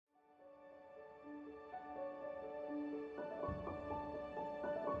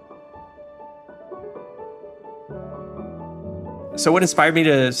So what inspired me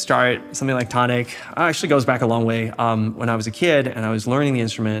to start something like TONIC actually goes back a long way. When I was a kid and I was learning the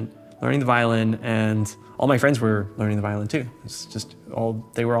instrument, learning the violin, and all my friends were learning the violin too. It's just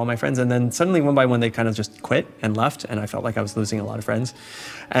they were all my friends. And then suddenly one by one, they kind of just quit and left, and I felt like I was losing a lot of friends.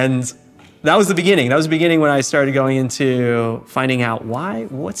 And that was the beginning. That was the beginning when I started going into finding out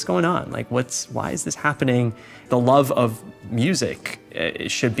what's going on? Like why is this happening? The love of music, it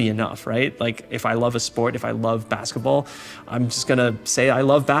should be enough, right? Like if I love a sport, if I love basketball, I'm just gonna say I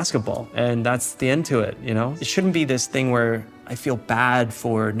love basketball and that's the end to it, you know? It shouldn't be this thing where I feel bad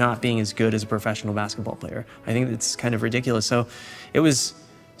for not being as good as a professional basketball player. I think it's kind of ridiculous. So it was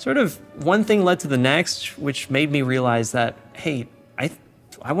sort of one thing led to the next, which made me realize that, hey,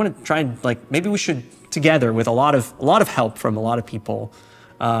 I want to try and maybe we should together with a lot of help from a lot of people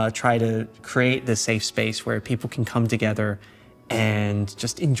try to create this safe space where people can come together and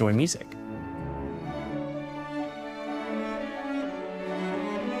just enjoy music.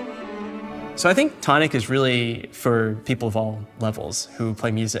 So I think TONIC is really for people of all levels who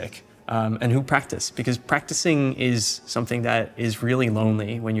play music and who practice, because practicing is something that is really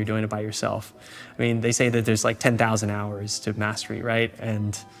lonely when you're doing it by yourself. I mean, they say that there's like 10,000 hours to mastery, right?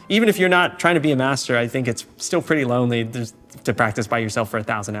 And even if you're not trying to be a master, I think it's still pretty lonely to practice by yourself for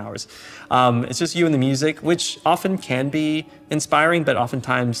 1,000 hours. It's just you and the music, which often can be inspiring, but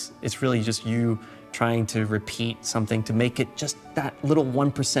oftentimes it's really just you trying to repeat something to make it just that little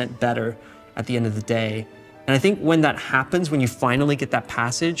 1% better at the end of the day. And I think when that happens, when you finally get that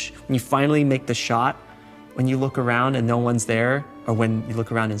passage, when you finally make the shot, when you look around and no one's there, or when you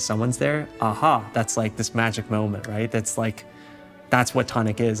look around and someone's there, aha, that's like this magic moment, right? That's what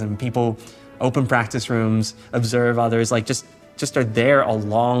TONIC is. And people open practice rooms, observe others, just are there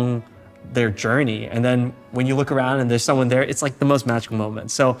along their journey. And then when you look around and there's someone there, it's like the most magical moment.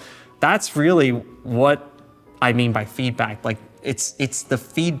 So that's really what I mean by feedback. Like it's the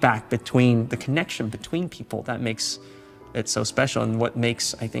feedback between, the connection between people that makes it so special, and what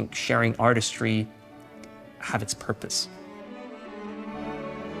makes, I think, sharing artistry have its purpose.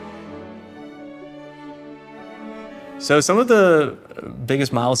 So some of the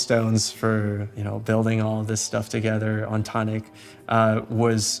biggest milestones for building all of this stuff together on TONIC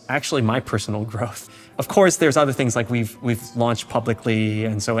was actually my personal growth. Of course, there's other things like we've launched publicly,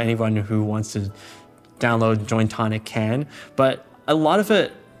 and so anyone who wants to download and join TONIC can. But a lot of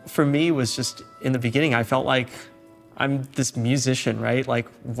it for me was just in the beginning, I felt like I'm this musician, right? Like,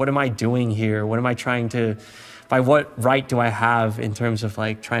 what am I doing here? What am I trying to, by what right do I have in terms of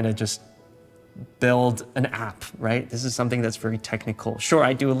trying to just build an app, right? This is something that's very technical. Sure,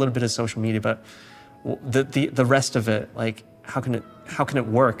 I do a little bit of social media, but the rest of it, how can it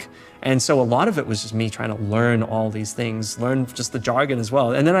work? And so a lot of it was just me trying to learn all these things, learn just the jargon as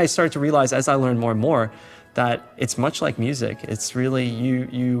well. And then I started to realize as I learned more and more that it's much like music. It's really,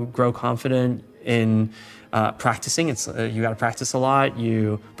 you grow confident in practicing. You gotta practice a lot,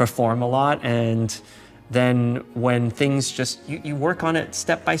 you perform a lot, and then when things just, you work on it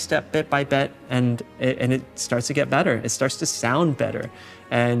step by step, bit by bit, and it starts to get better. It starts to sound better.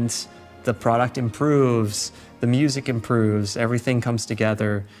 And the product improves, the music improves, everything comes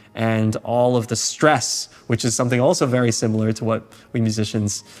together, and all of the stress, which is something also very similar to what we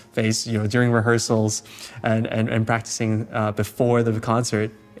musicians face, during rehearsals and practicing before the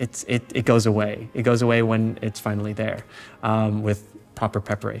concert, it goes away. It goes away when it's finally there with proper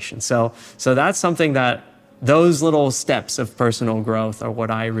preparation. So that's something that those little steps of personal growth are what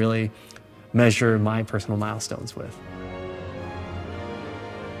I really measure my personal milestones with.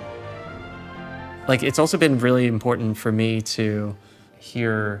 It's also been really important for me to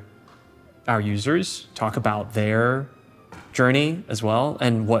hear our users talk about their journey as well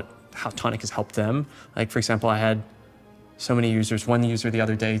and how TONIC has helped them. For example, I had so many users, one user the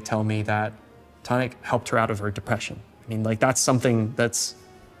other day tell me that TONIC helped her out of her depression. I mean, that's something that's,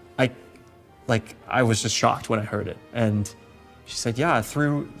 I was just shocked when I heard it. And she said, yeah,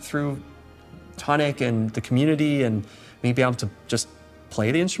 through TONIC and the community and me being able to just play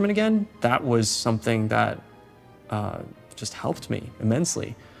the instrument again, that was something that just helped me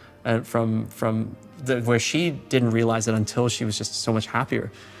immensely. And where she didn't realize it until she was just so much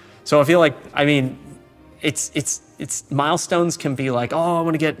happier. So I feel like, I mean, it's milestones can be like, oh, I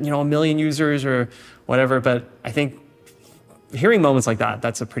want to get 1 million users or whatever, but I think hearing moments like that,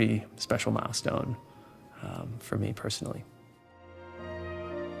 that's a pretty special milestone for me personally.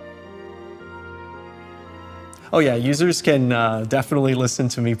 Oh yeah, users can definitely listen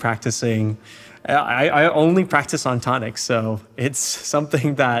to me practicing. I only practice on TONIC, so it's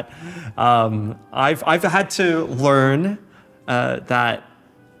something that I've had to learn that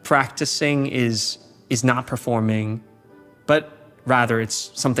practicing is not performing, but Rather,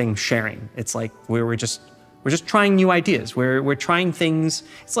 it's something sharing. It's like we're just trying new ideas. We're trying things.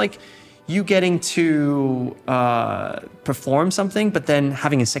 It's like you getting to perform something, but then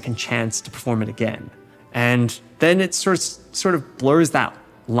having a second chance to perform it again. And then it sort of blurs that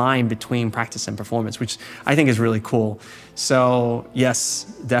line between practice and performance, which I think is really cool. So yes,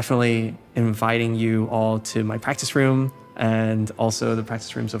 definitely inviting you all to my practice room and also the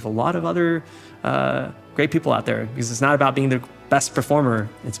practice rooms of a lot of other great people out there, because it's not about being the best performer,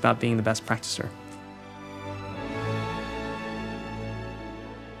 it's about being the best practicer.